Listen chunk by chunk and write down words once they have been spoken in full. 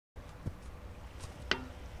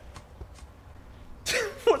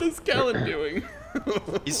What is Kellen doing?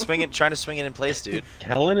 He's trying to swing it in place, dude.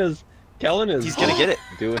 Kellen is. He's gonna get it.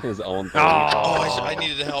 Doing his own thing. Oh, I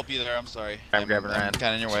needed to help you there. I'm sorry. I'm grabbing Ryan.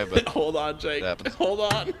 Kind of in your way, but Hold on, Jake. Hold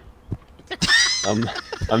on.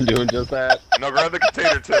 I'm doing just that. No, grab the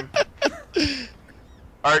container, Tim.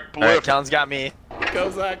 Alright, blue. Alright, Kellen's got me. Go,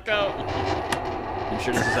 Zach, go. I'm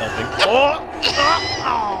sure this is helping.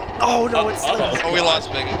 Oh no, it's oh, we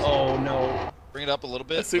lost Big. Oh no. Bring it up a little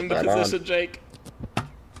bit. Assume the Right position, Jake.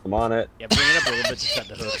 I'm on it. Yeah, bring it up a little bit to set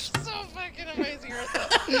the hooks. So fucking amazing right now.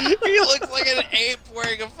 He looks like an ape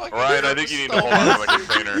wearing a fucking. Ryan, I think you need to hold on to the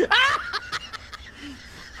container.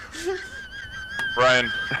 Brian.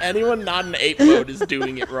 Anyone not in ape mode is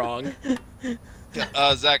doing it wrong.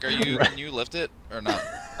 Zach, can you lift it or not?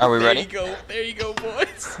 Are we ready? There you go,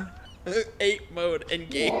 boys. Ape mode,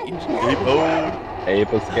 engage. Ape mode.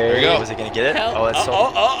 Ape escape. There you go. Was he gonna get it? Hell, Oh, that's so.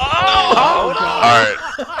 Alright.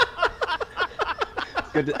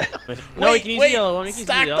 Good to... No, we can use the yellow one. We can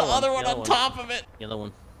Stack use the other one on top of it. Yellow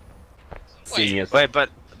one. Genius. Wait, but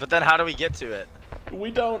then how do we get to it?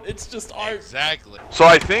 We don't. It's just art. Exactly. So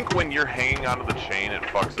I think when you're hanging onto the chain, it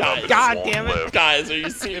fucks it up. and God won't damn it. live. Guys, are you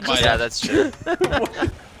serious? Yeah, that's true.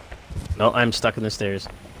 No, I'm stuck in the stairs.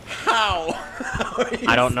 How?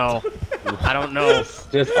 I don't know. I don't know.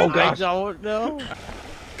 Just, oh I gosh. don't know.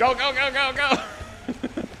 Go, go, go, go,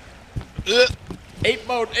 go. Ape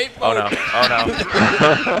mode, ape Oh mode. no. Oh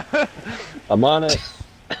no. I'm on it.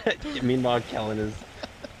 Meanwhile, Kellen is.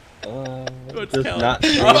 What's Just Kellen? not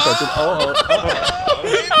paying attention.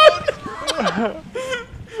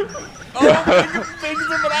 Big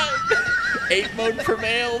zoom it out. Ape mode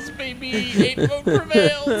prevails, baby. Ape mode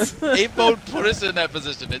prevails. Ape mode put us in that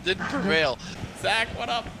position. It didn't prevail. Zach, what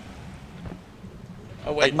up?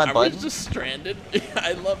 Oh wait, Like my are button? we just stranded?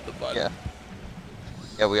 I love the button. Yeah.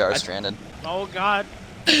 Yeah, we are stranded. Oh god.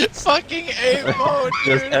 Fucking ape mode,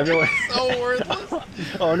 Just dude. everyone. So worthless.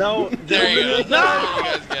 Oh no. There you go. This is what you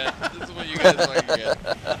guys get. This is what you guys fucking get.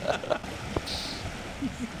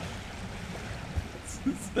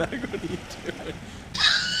 Zach, what are you doing?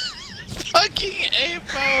 Fucking ape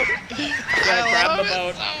mode. Zach, grab the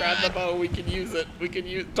boat. Grab the boat. We can use it. We can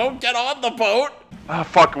use. Don't get on the boat. Ah,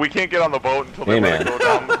 fuck, we can't get on the boat until they Hey, let it man. go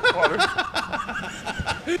down the water.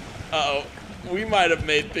 Uh-oh. We might have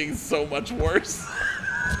made things so much worse.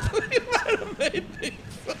 We might have made things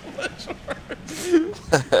so much worse.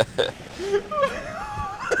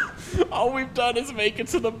 All we've done is make it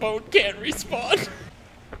so the boat can't respawn.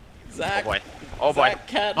 Zach. Oh boy. Oh boy. Zach,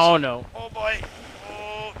 catch. Oh no. Oh boy.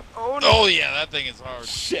 Oh yeah, that thing is hard.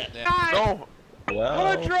 Shit. Yeah. No. How'd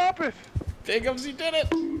I Well. drop it? Jacobs, you did it.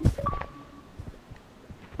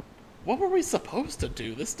 What were we supposed to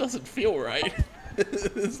do? This doesn't feel right.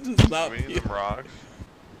 This does not We need feel some rocks.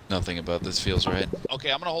 Nothing about this feels right.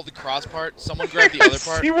 Okay, I'm gonna hold the cross part. Someone grab the other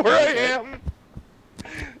part. See where I am?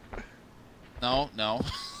 No, no.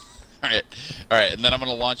 Alright, and then I'm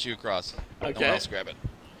gonna launch you across. No Okay. one else grab it.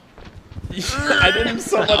 I didn't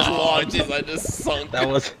so much Oh, launch I as I just sunk. That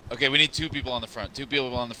was. Okay, we need 2 people on the front. 2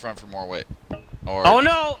 people on the front for more weight. Or Oh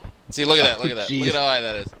no. see, look at that. Look at that. Jeez. Look at how high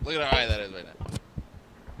that is. Look at how high that is right now.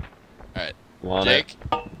 Alright, On Jake.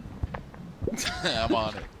 I'm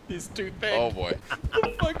on it. He's too thick. Oh boy. What the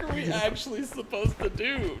fuck are we actually supposed to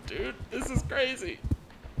do, dude? This is crazy.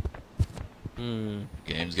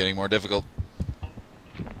 Game's getting more difficult.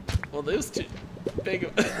 Well, there's too big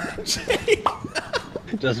of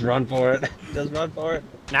Just run for it. Just run for it.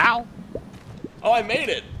 Now. Oh, I made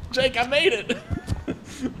it. Jake, I made it.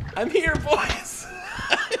 I'm here, boys.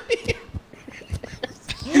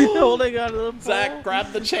 Holding on to the pole. Zach,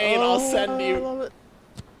 grab the chain. I'll send I you. love it.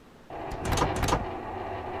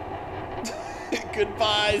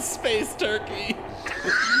 Goodbye, space turkey.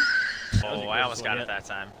 Oh, I almost got it that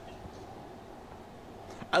time.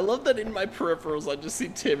 I love that in my peripherals I just see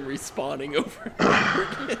Tim respawning over and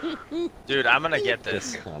over again. Dude, I'm gonna get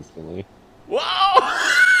this. Constantly. Whoa!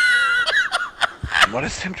 What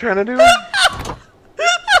is Tim trying to do?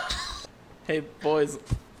 Hey, boys.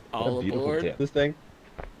 What All a beautiful aboard. dip. This thing.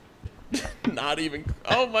 Not even.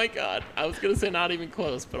 Oh my god. I was gonna say not even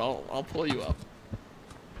close, but I'll pull you up.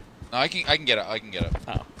 No, I can get up. I can get up.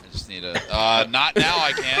 Oh. I just need a. Not now.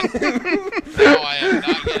 I can't. No, I am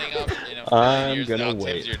not getting up. You know, I'm yours gonna now.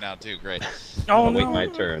 wait. Tim's here now too. Great. Oh I'll no. wait my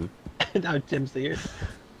turn. Now Tim's here.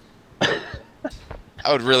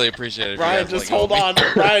 I would really appreciate it. If Ryan, you guys just let hold go of on. me.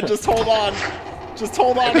 Ryan, just hold on. Just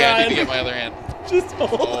hold on, Okay, I need to Ryan. get my other hand. Just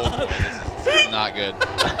hold Oh, on. boy, this is not good.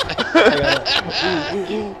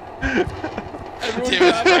 Everyone Tim is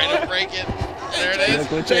grab trying on. to break it. There it is.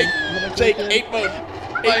 Jake, Jake, 8 mode.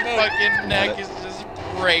 My 8 mode. fucking neck is just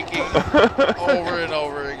breaking over and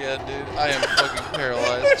over again, dude. I am fucking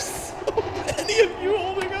paralyzed. There's so many of you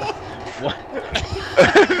holding on. What?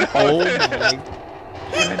 Oh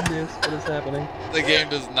my goodness, what is happening? The game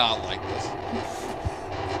does not like this.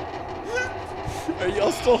 Are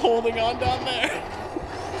y'all still holding on down there?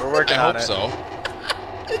 We're working I on hope it. so.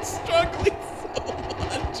 It's struggling so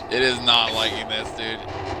much. It is not liking this, dude.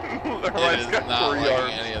 It is not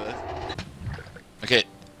liking any of this. Okay,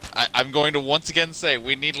 I'm going to once again say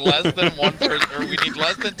we need less than one person, or we need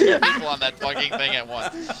less than 2 people on that fucking thing at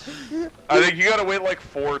once. I think you gotta wait like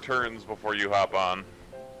 4 turns before you hop on.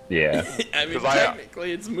 Yeah. I mean, 'Cause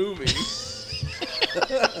technically it's moving.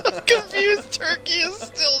 Confused Turkey is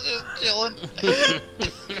still just chilling.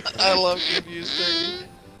 I love Confused Turkey.